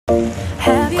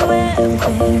Have you ever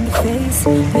been the face,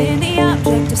 been the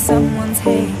object of someone's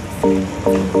hate?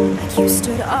 Like you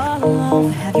stood all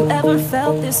alone. Have you ever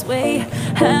felt this way?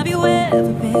 Have you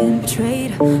ever been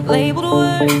betrayed, labeled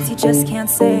words you just can't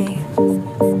say,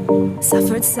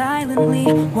 suffered silently,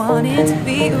 wanting to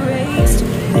be erased?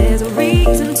 There's a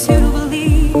reason to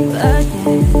believe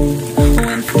again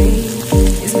when faith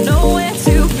is nowhere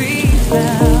to be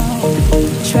found.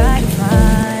 Try to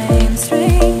find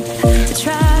strength to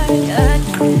try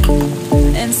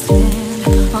again and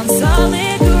stand on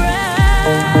solid ground.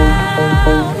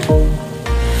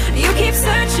 You keep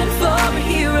searching for a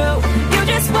hero, you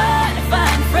just want to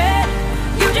find a friend,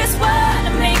 you just want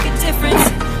to make a difference,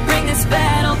 bring this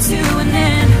battle to an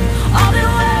end. All the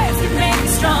words can make you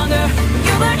stronger,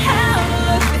 you learn how to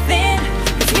look within,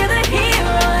 'cause you're the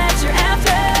hero that you're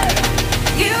after.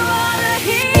 You are the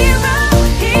hero,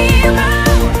 hero.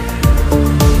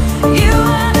 You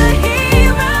are the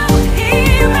hero,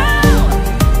 hero.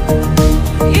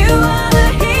 You are the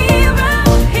hero,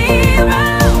 hero.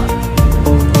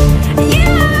 You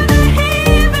are the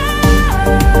hero.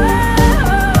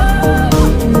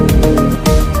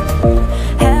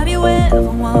 Have you ever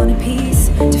wanted peace,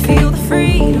 to feel the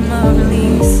freedom of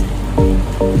release?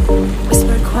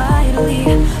 Whispered quietly,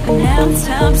 but now it's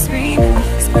time to scream.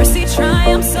 'Cause mercy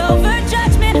triumphs over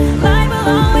judgment. Light will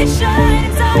always shine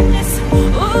in darkness.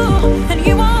 Ooh, and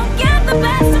you won't get the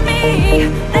best of me.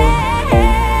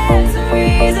 There's a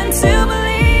reason to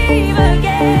believe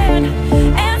again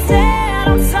and stand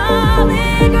on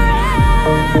solid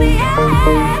ground.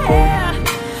 Yeah.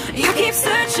 You keep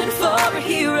searching for a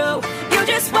hero, you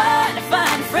just want to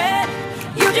find a friend,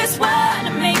 you just want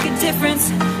to make a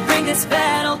difference, bring this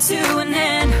battle to an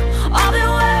end.